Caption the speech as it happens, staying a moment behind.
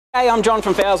Hey, I'm John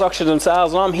from Fowles Auctions and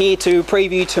Sales, and I'm here to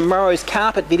preview tomorrow's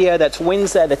carpet video. That's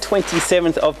Wednesday the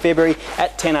 27th of February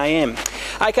at 10 AM.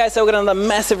 Okay, so we've got another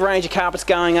massive range of carpets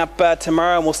going up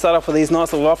tomorrow, and we'll start off with these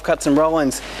nice little offcuts and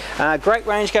roll-ins. Great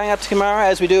range going up tomorrow,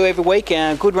 as we do every week.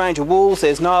 Good range of wools,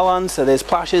 there's nylons, so there's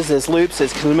plushes, there's loops,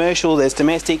 there's commercial, there's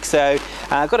domestic. So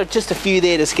got just a few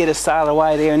there to get us started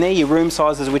away there, and they're your room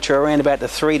sizes, which are around about the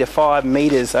 3 to 5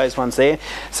 metres, those ones there.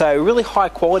 So really high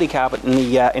quality carpet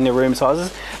in the room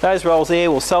sizes. Those rolls there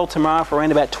will sell tomorrow for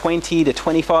around about $20 to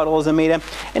 $25 a metre,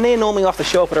 and they're normally off the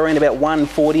shelf at around about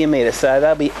 $140 a metre, so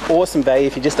they'll be awesome value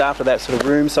if you're just after that sort of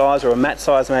room size or a mat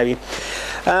size maybe.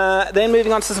 Then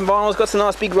moving on to some vinyls, got some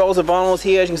nice big rolls of vinyls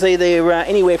here. As you can see, they're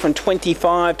anywhere from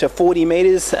 25 to 40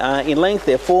 metres in length.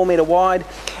 They're 4 metre wide,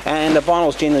 and the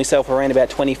vinyls generally sell for around about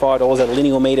 $25 at a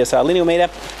linear metre. So a linear metre,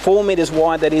 4 metres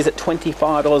wide, that is at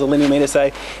 $25 a linear metre.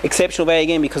 So exceptional value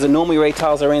again, because it normally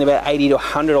retails around about $80 to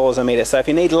 $100 a metre. So if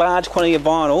you need large quantity of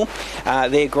vinyl,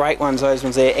 they're great ones. Those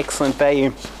ones there, excellent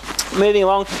value. Moving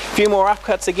along, a few more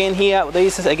offcuts again here.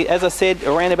 These, as I said,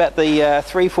 around about the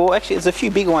 3, 4. Actually, there's a few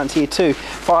bigger ones here too,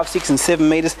 5, 6, and 7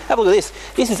 metres. Have a look at this.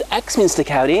 This is Axminster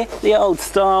coat here, the old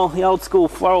style, the old school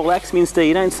floral Axminster.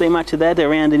 You don't see much of that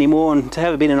around anymore, and to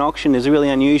have a bit in auction is really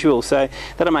unusual. So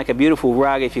that'll make a beautiful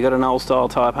rug if you've got an old style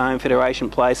type home, Federation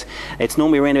place. It's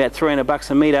normally around about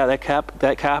 $300 a metre,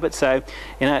 that carpet. So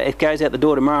you know, it goes out the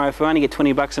door tomorrow. If we only get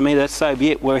 $20 a metre, that's so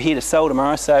be it. We're here to sell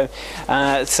tomorrow, so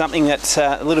it's something that's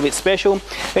a little bit special.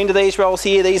 Into these rolls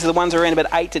here, these are the ones around about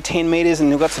 8 to 10 metres,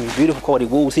 and we've got some beautiful quality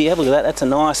wools here. Have a look at that. That's a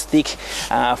nice thick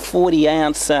 40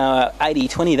 ounce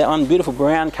 80/20. That one, beautiful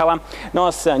brown colour,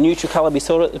 nice neutral colour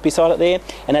beside it there,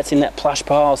 and that's in that plush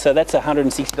pile. So that's a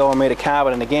 $160 a metre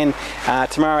carpet, and again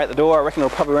tomorrow at the door I reckon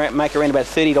it'll probably make around about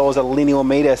 $30 a linear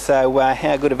metre. So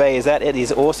how good a value is that? It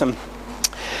is awesome.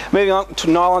 Moving on to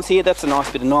nylons here, that's a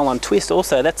nice bit of nylon twist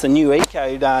also. That's a new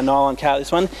eco nylon carpet,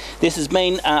 this one. This has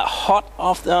been hot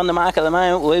on the market at the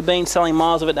moment. We've been selling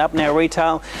miles of it up in our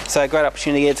retail, so great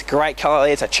opportunity. It's a great colour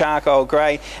there, it's a charcoal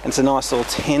grey, and it's a nice little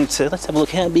tint. So let's have a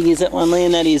look, how big is that one there?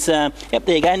 And that is, yep,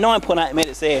 there you go, 9.8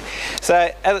 metres there. So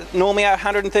normally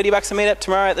 $130 a metre,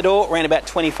 tomorrow at the door, around about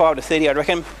 25 to 30 I'd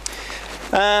reckon.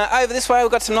 Over this way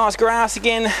we've got some nice grass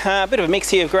again, a bit of a mix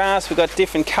here of grass. We've got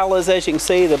different colours, as you can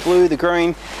see, the blue, the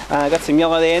green, got some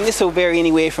yellow there, and this will vary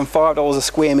anywhere from $5 a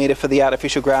square metre for the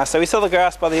artificial grass. So we sell the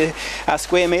grass by the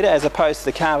square metre as opposed to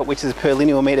the carpet, which is per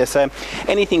linear metre. So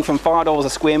anything from $5 a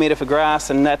square metre for grass,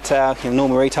 and that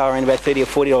normal retail around about $30 or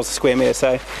 $40 a square metre.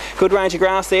 So good range of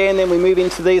grass there. And then we move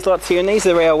into these lots here, and these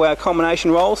are our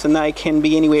combination rolls, and they can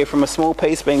be anywhere from a small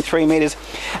piece being 3 metres,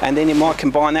 and then you might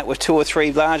combine that with 2 or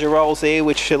 3 larger rolls there,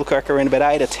 which look like around about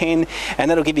 8 or 10, and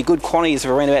that'll give you good quantities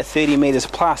of around about 30 metres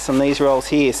plus on these rolls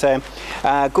here. So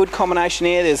good combination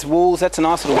there. There's wools, that's a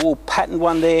nice little wool patterned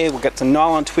one there. We've got some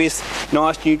nylon twists,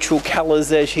 nice neutral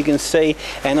colours as you can see,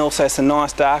 and also some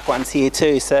nice dark ones here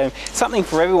too. So something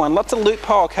for everyone. Lots of loop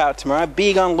pile carpet tomorrow,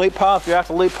 big on loop pile. If you're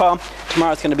after loop pile,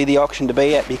 tomorrow's going to be the auction to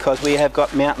be at, because we have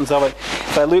got mountains of it.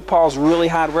 So loop pile's really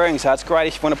hard wearing, so it's great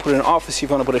if you want to put it in an office, if you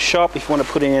want to put a shop, if you want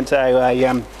to put it into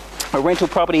a rental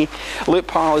property. Loop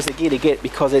pile is the gear to get,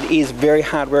 because it is very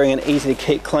hard wearing and easy to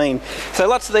keep clean. So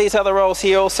lots of these other rolls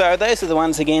here also. Those are the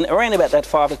ones again around about that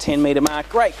 5 to 10 metre mark.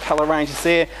 Great colour ranges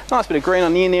there. Nice bit of green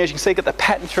on the end there, as you can see, got the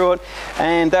pattern through it.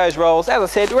 And those rolls, as I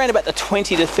said, around about the $20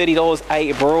 to $30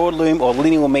 a broadloom or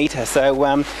linear metre.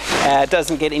 So it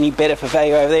doesn't get any better for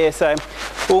value over there. So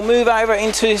we'll move over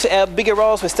into our bigger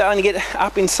rolls. We're starting to get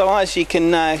up in size. You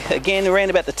can again around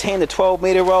about the 10 to 12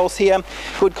 metre rolls here.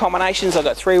 Good combinations. I've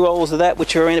got 3 rolls of that,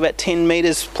 which are around about 10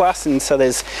 metres plus, and so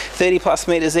there's 30 plus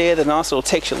metres there. The nice little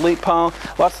textured loop pile,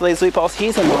 lots of these loop piles.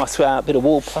 Here's a nice bit of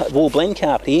wool blend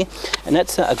carpet here, and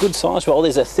that's a good size roll.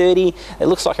 There's a 30, it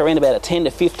looks like around about a 10 to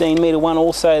 15 metre one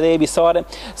also there beside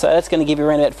it, so that's going to give you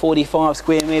around about 45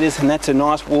 square metres, and that's a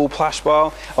nice wool plush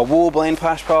pile, a wool blend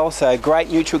plush pile. So great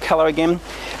neutral colour again.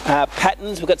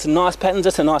 Patterns, we've got some nice patterns.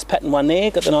 That's a nice pattern one there,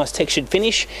 got the nice textured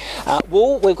finish.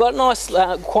 Wool, we've got a nice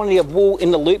quantity of wool in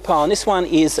the loop pile, and this one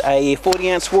is a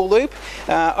 40 ounce wool loop.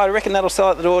 I reckon that'll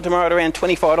sell at the door tomorrow at around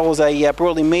 $25 a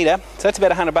broadloom metre, so that's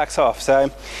about $100 off. So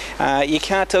you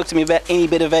can't talk to me about any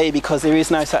bit of value, because there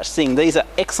is no such thing. These are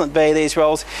excellent value, these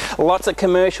rolls. Lots of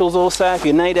commercials also. If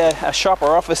you need a shop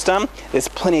or office done, there's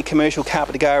plenty of commercial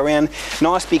carpet to go around.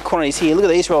 Nice big quantities here. Look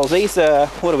at these rolls. These are,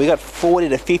 what have we got, 40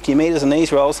 to 50 metres on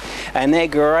these rolls, and they're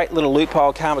great little loop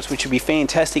pile carpets, which would be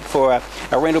fantastic for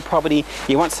a rental property.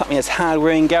 You want something that's hard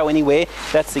wearing, go anywhere,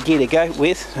 that's the gear to go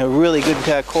with. A really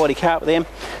good quality carpet there.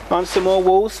 On some more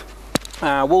wools.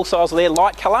 Wool size there,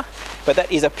 light colour, but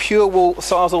that is a pure wool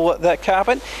sisal, that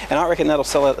carpet, and I reckon that'll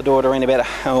sell out the door at around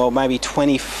about maybe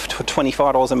 $20 to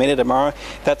 $25 a metre tomorrow.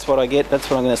 That's what I get, that's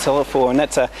what I'm going to sell it for, and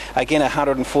that's again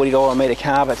 $140 a metre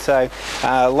carpet. So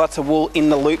lots of wool in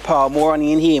the loop pile, more on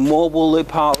the end here, more wool loop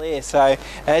pile there. So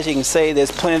as you can see,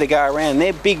 there's plenty to go around.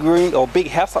 They're big room or big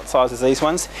house lot sizes, these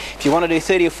ones. If you want to do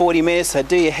 30 or 40 metres, so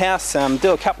do your house,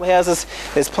 do a couple of houses,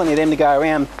 there's plenty of them to go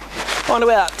around. On to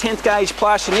our 10th gauge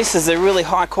plush, and this is a really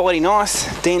high quality,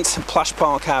 nice, dense plush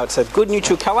pile carpet. It's a good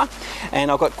neutral colour,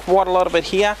 and I've got quite a lot of it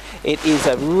here. It is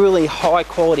a really high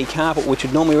quality carpet, which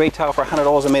would normally retail for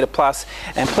 $100 a metre plus,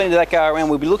 and plenty of that go around.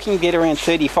 We'll be looking to get around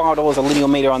 $35 a linear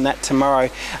metre on that tomorrow.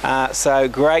 So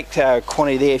great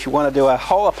quantity there. If you want to do a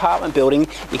whole apartment building,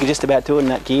 you can just about do it in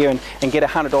that gear and get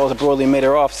 $100 a broadloom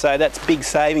metre off. So that's big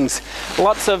savings.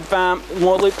 Lots of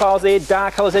more loop piles there,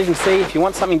 dark colours as you can see. If you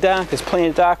want something dark, there's plenty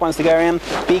of dark ones to go around.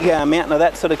 Big mountain of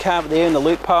that sort of carpet there in the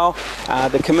loop pile.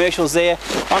 The commercials there.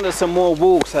 Onto some more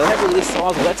wool. So have a look at this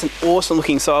sisal. That's an awesome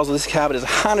looking sisal. This carpet is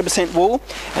 100% wool,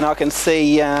 and I can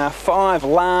see 5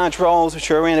 large rolls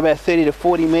which are around about 30 to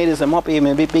 40 metres. They might be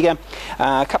even a bit bigger.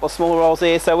 A couple of smaller rolls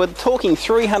there. So we're talking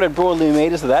 300 broadloom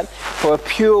metres of that for a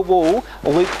pure wool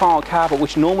loop pile carpet,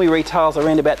 which normally retails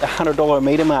around about the $100 a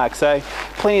metre mark. So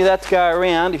plenty of that to go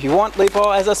around. If you want loop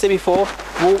pile, as I said before,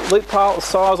 wool loop pile,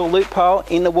 sisal loop pile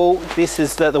in the wool, this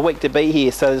is the week to be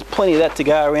here. So there's plenty of that to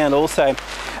go around also.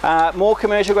 More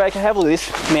commercial grade. Have a look at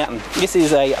this mountain. This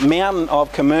is a mountain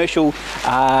of commercial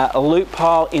loop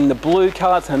pile in the blue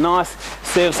colour. It's a nice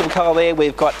serviceable colour there.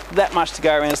 We've got that much to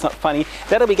go around, it's not funny.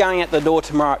 That'll be going out the door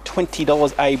tomorrow at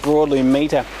 $20 a broadloom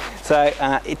metre. So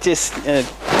it just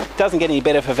doesn't get any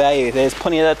better for value. There's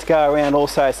plenty of that to go around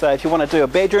also. So if you want to do a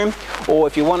bedroom, or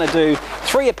if you want to do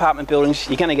 3 apartment buildings,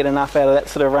 you're going to get enough out of that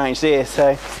sort of range there.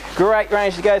 So great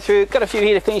range to go through. Got a few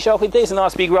here to finish off with. These are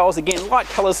nice big rolls again, light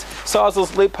colours,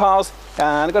 sisals, loop piles.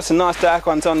 I've got some nice dark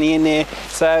ones on the end there.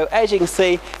 So as you can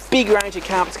see, big range of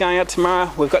carpets going out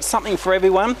tomorrow. We've got something for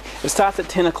everyone. It starts at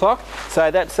 10 o'clock, so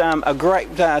that's a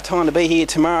great time to be here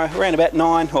tomorrow, around about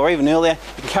 9 or even earlier.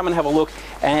 You can come and have a look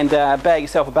and bag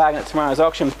yourself a bargain at tomorrow's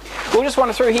auction. We'll just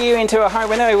wander through here into a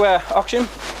home reno auction.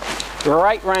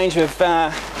 Great range of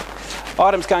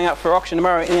items going up for auction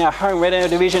tomorrow in our home reno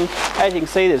division. As you can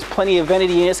see, there's plenty of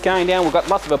vanity units going down. We've got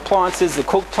lots of appliances, the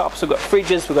cooktops, we've got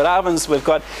fridges, we've got ovens, we've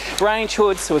got range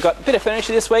hoods, so we've got a bit of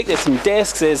furniture this week. There's some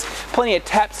desks, there's plenty of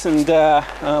taps, and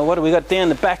what have we got down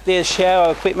the back there?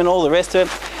 Shower equipment, all the rest of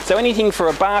it. So anything for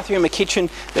a bathroom, a kitchen,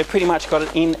 they've pretty much got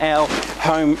it in our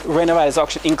home renovators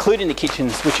auction, including the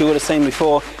kitchens, which you would have seen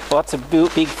before. Lots of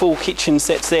big full kitchen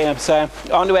sets there. So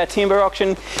on to our timber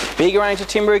auction. Big range of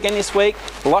timber again this week.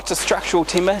 Lots of structural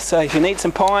timber, so if you need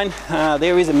some pine,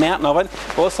 there is a mountain of it.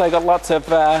 Also got lots of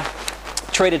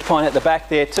treated pine at the back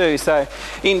there too, so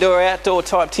indoor outdoor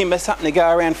type timber, something to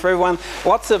go around for everyone.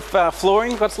 Lots of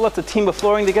flooring, got lots of timber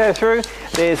flooring to go through.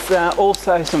 There's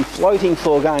also some floating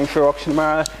floor going through auction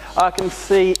tomorrow. I can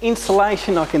see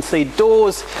insulation, I can see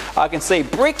doors, I can see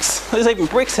bricks. There's even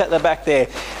bricks at the back there.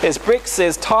 There's bricks,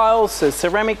 there's tiles, there's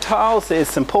ceramic tiles, there's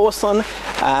some porcelain.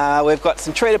 We've got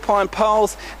some treated pine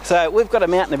poles. So we've got a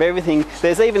mountain of everything.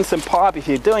 There's even some pipe if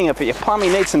you're doing it for your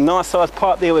plumbing, need some nice sized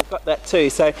pipe there, we've got that too.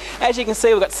 So as you can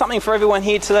see, we've got something for everyone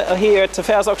here at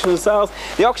Fowles Auctions and Sales.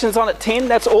 The auction's on at 10,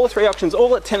 that's all 3 auctions,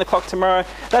 all at 10 o'clock tomorrow.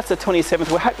 That's the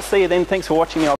 27th. We hope to see you then. Thanks for watching.